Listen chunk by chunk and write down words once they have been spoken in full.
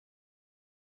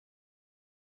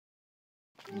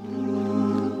क्या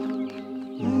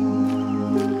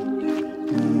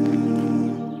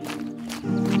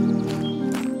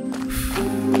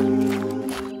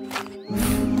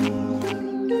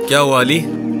हुआ Ali?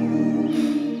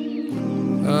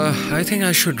 I think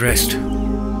I should rest.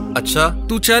 अच्छा,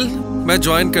 तू चल, मैं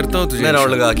ज्वाइन करता हूँ तुझे। मैं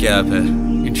राउंड लगा के आया फिर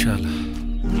इंशाल्लाह।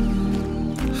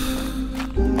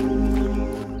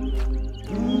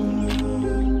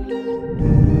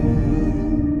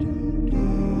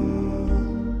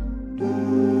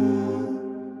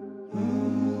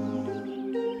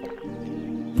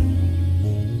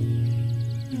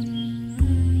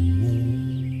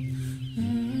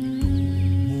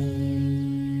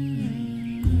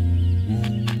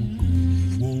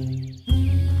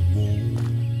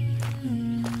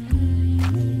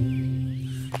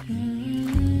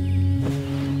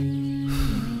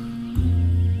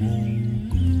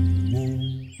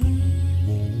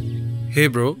 Hey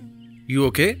bro, you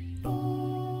okay?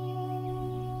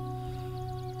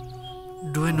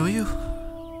 Do I know you?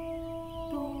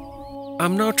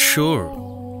 I'm not sure.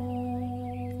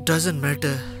 Doesn't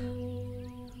matter.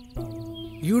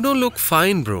 You don't look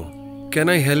fine, bro.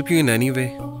 Can I help you in any way?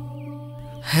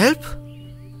 Help?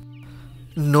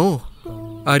 No.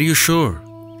 Are you sure?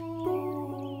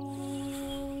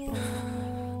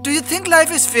 Do you think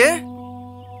life is fair?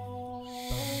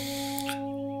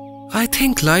 I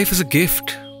think life is a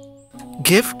gift.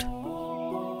 Gift?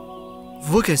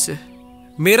 वो कैसे?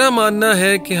 मेरा मानना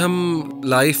है कि हम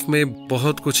life में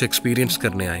बहुत कुछ एक्सपीरियंस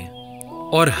करने आए हैं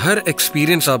और हर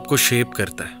एक्सपीरियंस आपको शेप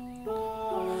करता है।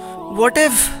 What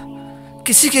if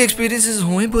किसी के एक्सपीरियंसेस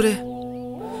हों ही बुरे?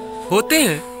 होते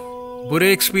हैं,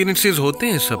 बुरे एक्सपीरियंसेस होते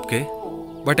हैं सबके,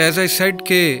 बट एज आई सेड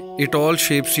के it all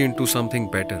shapes you into something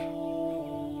better.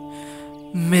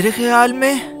 मेरे ख्याल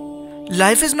में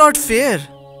लाइफ इज नॉट फेयर।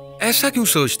 ऐसा क्यों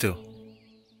सोचते हो?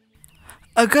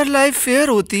 अगर लाइफ फेयर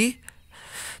होती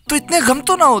तो इतने गम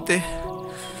तो ना होते।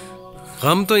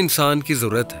 गम तो इंसान की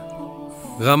जरूरत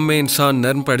है। गम में इंसान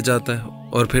नर्म पड़ जाता है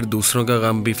और फिर दूसरों का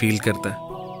गम भी फील करता है।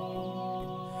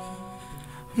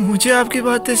 मुझे आपकी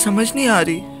बातें समझ नहीं आ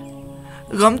रही।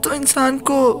 गम तो इंसान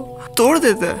को तोड़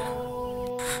देता है।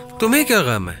 तुम्हें क्या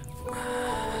गम है?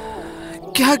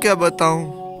 क्या क्या बताऊं?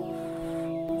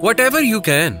 Whatever you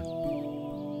can.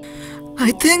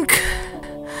 I think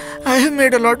I have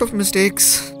made a lot of mistakes.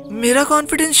 मेरा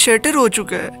कॉन्फिडेंस शैटर हो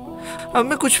चुका है। अब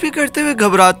मैं कुछ भी करते हुए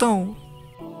घबराता हूँ।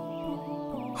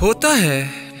 होता है,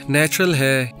 नेचुरल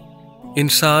है,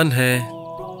 इंसान है,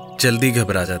 जल्दी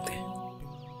घबरा जाते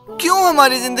हैं। क्यों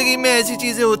हमारी जिंदगी में ऐसी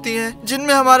चीजें होती हैं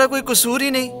जिनमें हमारा कोई कसूर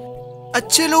ही नहीं?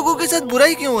 अच्छे लोगों के साथ बुरा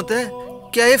ही क्यों होता है?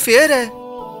 क्या ये फेयर है?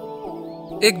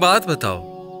 एक बात बताओ,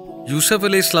 यूसुफ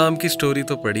अलैहिस्सलाम की स्टोरी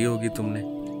तो पढ़ी होगी तुमने?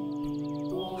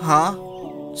 हाँ,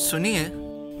 सुनी है।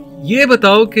 ये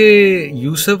बताओ कि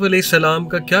यूसुफ अलैहिस्सलाम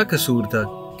का क्या कसूर था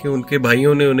कि उनके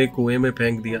भाइयों ने उन्हें कुएं में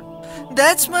फेंक दिया?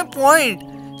 That's my point.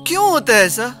 क्यों होता है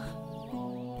ऐसा?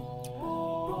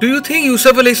 Do you think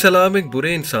यूसुफ अलैहिस्सलाम एक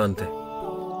बुरे इंसान थे?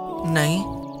 नहीं।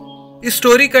 इस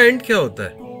स्टोरी का एंड क्या होता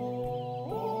है?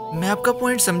 मैं आपका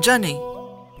पॉइंट समझा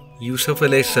नहीं। यूसुफ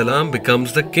अलैहिस्सलाम becomes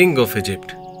the king of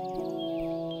Egypt.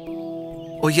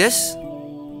 Oh yes,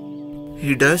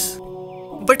 he does.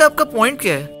 But आपका पॉइंट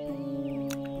क्या है?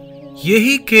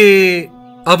 यही कि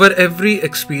our every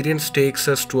experience takes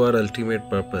us to our ultimate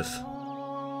purpose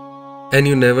and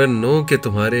you never know कि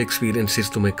तुम्हारे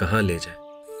experiences तुम्हें कहाँ ले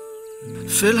जाए।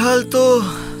 फिलहाल तो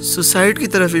सुसाइड की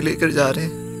तरफ ही लेकर जा रहे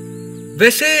हैं।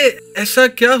 वैसे ऐसा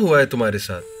क्या हुआ है तुम्हारे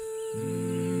साथ?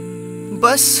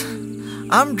 बस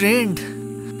I am drained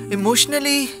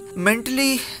emotionally,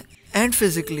 mentally and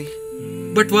physically.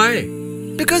 But why?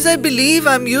 Because I believe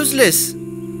I am useless.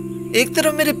 एक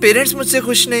तरफ मेरे पेरेंट्स मुझसे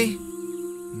खुश नहीं,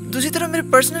 दूसरी तरफ मेरे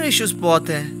पर्सनल इश्यूज बहुत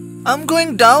हैं। I am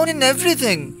going down in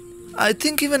everything. I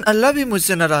think even अल्लाह भी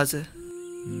मुझसे नाराज है।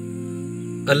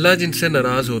 अल्लाह जिनसे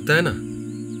नाराज होता है ना,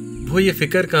 वो ये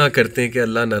फिक्र कहाँ करते हैं कि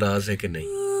अल्लाह नाराज है कि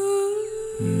नहीं।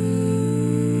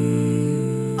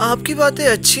 आपकी बातें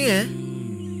अच्छी हैं,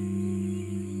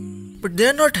 but they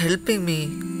are not helping me.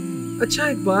 अच्छा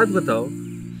एक बात बताओ,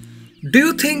 डू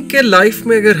यू थिंक कि लाइफ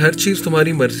में अगर हर चीज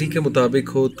तुम्हारी मर्जी के मुताबिक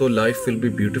हो तो life will be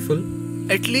beautiful?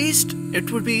 At least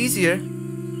it would be easier.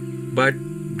 But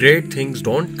great things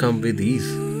don't come with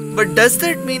ease. But does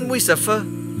that mean we suffer?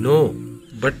 No,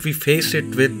 but we face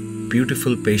it with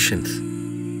beautiful patience.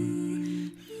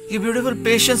 ये beautiful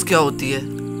patience क्या होती है?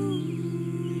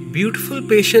 Beautiful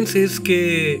patience is कि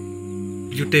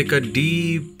you take a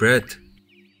deep breath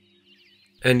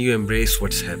and you embrace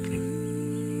what's happening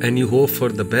and you hope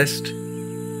for the best.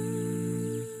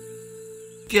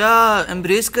 क्या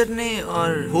embrace करने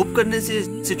और hope करने से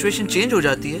सिचुएशन चेंज हो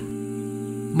जाती है?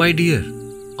 My dear,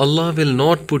 Allah will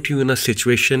not put you in a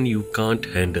situation you can't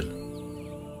handle.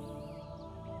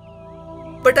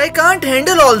 But I can't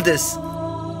handle all this.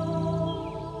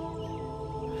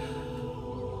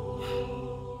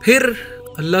 फिर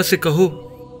अल्लाह से कहो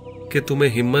कि तुम्हें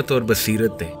हिम्मत और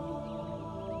बसीरत दे।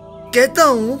 कहता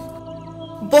हूँ,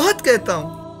 बहुत कहता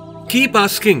हूँ। Keep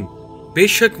asking.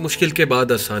 बेशक मुश्किल के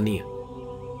बाद आसानी है।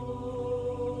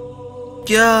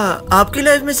 क्या आपकी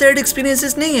लाइफ में सैड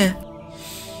एक्सपीरियंसेस नहीं है?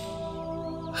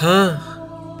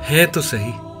 हाँ, है तो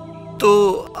सही। तो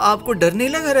आपको डर नहीं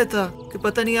लगा रहता कि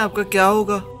पता नहीं आपका क्या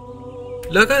होगा?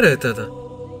 लगा रहता था,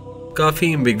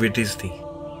 काफी एम्बिग्विटीज थी।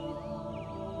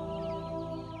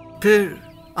 फिर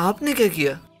आपने क्या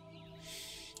किया?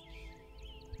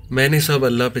 मैंने सब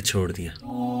अल्लाह पे छोड़ दिया।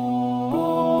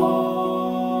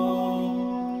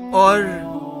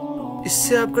 और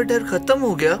इससे आपका डर खत्म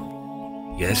हो गया?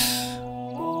 यस।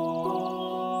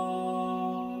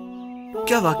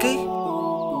 क्या वाकई?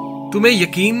 तुम्हें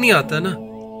यकीन नहीं आता ना?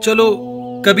 चलो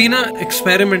कभी ना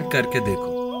एक्सपेरिमेंट करके देखो।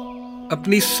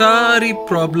 अपनी सारी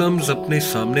प्रॉब्लम्स अपने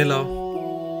सामने लाओ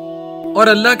और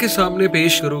अल्लाह के सामने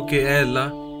पेश करो कि ऐ अल्लाह,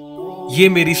 ये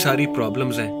मेरी सारी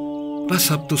प्रॉब्लम्स हैं,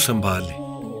 बस अब तू संभाल ले।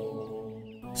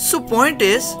 सो पॉइंट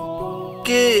इज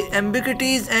कि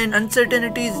एम्बिग्विटीज एंड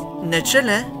अनसर्टेनिटीज नेचुरल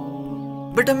है,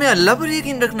 बट हमें अल्लाह पर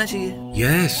यकीन रखना चाहिए।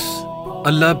 यस,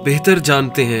 अल्लाह बेहतर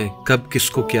जानते हैं कब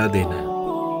किसको क्या देना है।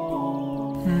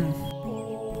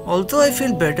 Although I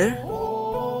feel better,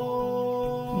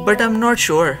 but I'm not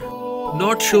sure.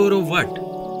 Not sure of what?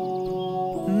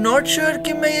 Not sure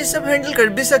कि मैं ये सब हैंडल कर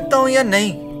भी सकता हूँ या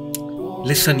नहीं।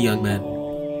 Listen young man,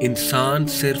 इंसान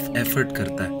सिर्फ एफर्ट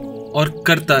करता है और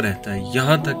करता रहता है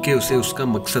यहाँ तक कि उसे उसका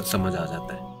मकसद समझ आ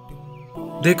जाता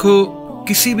है। देखो,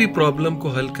 किसी भी प्रॉब्लम को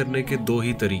हल करने के दो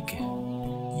ही तरीके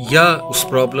हैं, या उस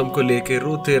प्रॉब्लम को लेके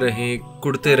रोते रहें,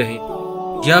 कुड़ते रहें,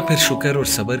 या फिर शुक्र और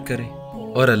सब्र करें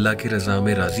और अल्लाह की रजा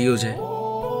में राजी हो जाएं।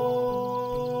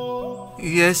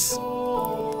 Yes,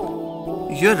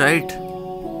 you're right.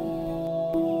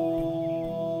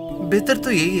 बेहतर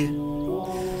तो यही है।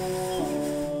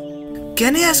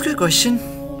 Can I ask you a question?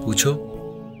 पूछो।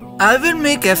 I will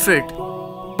make effort,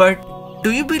 but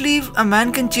do you believe a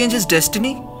man can change his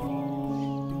destiny?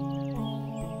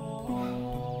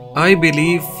 I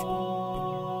believe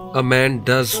a man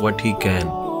does what he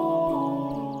can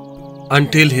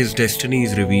until his destiny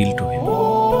is revealed to him.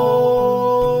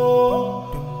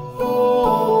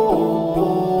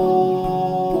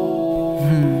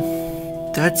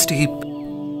 That's deep.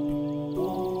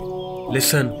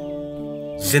 Listen,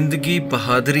 जिंदगी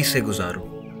बहादुरी से गुजारो.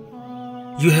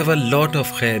 You have a lot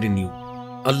of khair in you.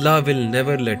 Allah will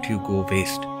never let you go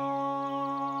waste.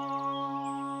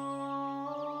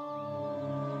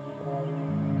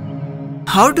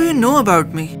 How do you know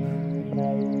about me?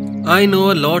 I know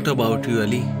a lot about you,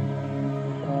 Ali.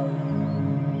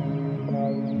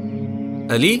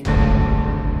 Ali,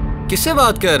 किससे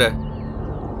बात कर रहा है?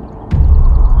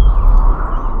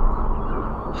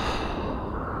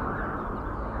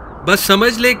 बस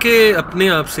समझ ले कि अपने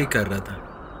आप से ही कर रहा था।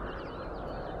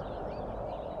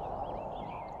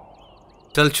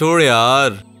 चल छोड़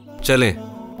यार, चलें।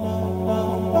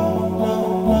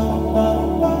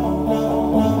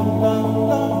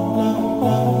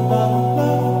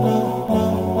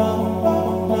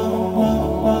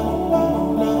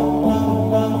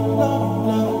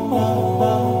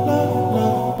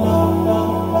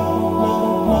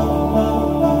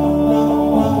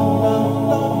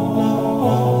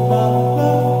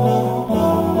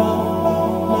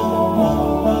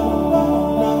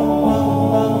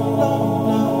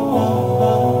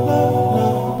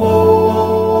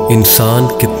 इंसान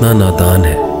कितना नादान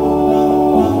है,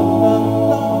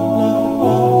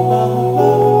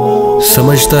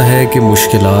 समझता है कि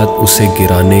मुश्किलात उसे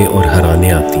गिराने और हराने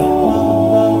आती हैं।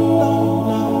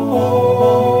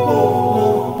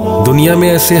 दुनिया में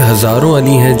ऐसे हजारों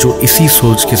अली हैं जो इसी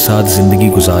सोच के साथ जिंदगी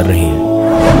गुजार रहे हैं।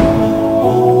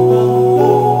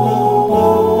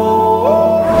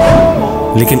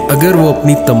 लेकिन अगर वो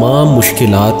अपनी तमाम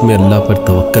मुश्किलात में अल्लाह पर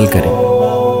तवक्कल करें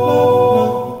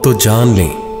तो जान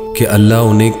लें कि अल्लाह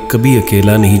उन्हें कभी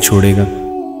अकेला नहीं छोड़ेगा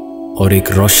और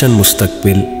एक रोशन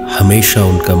मुस्तकबिल हमेशा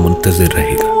उनका मुंतज़िर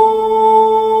रहेगा।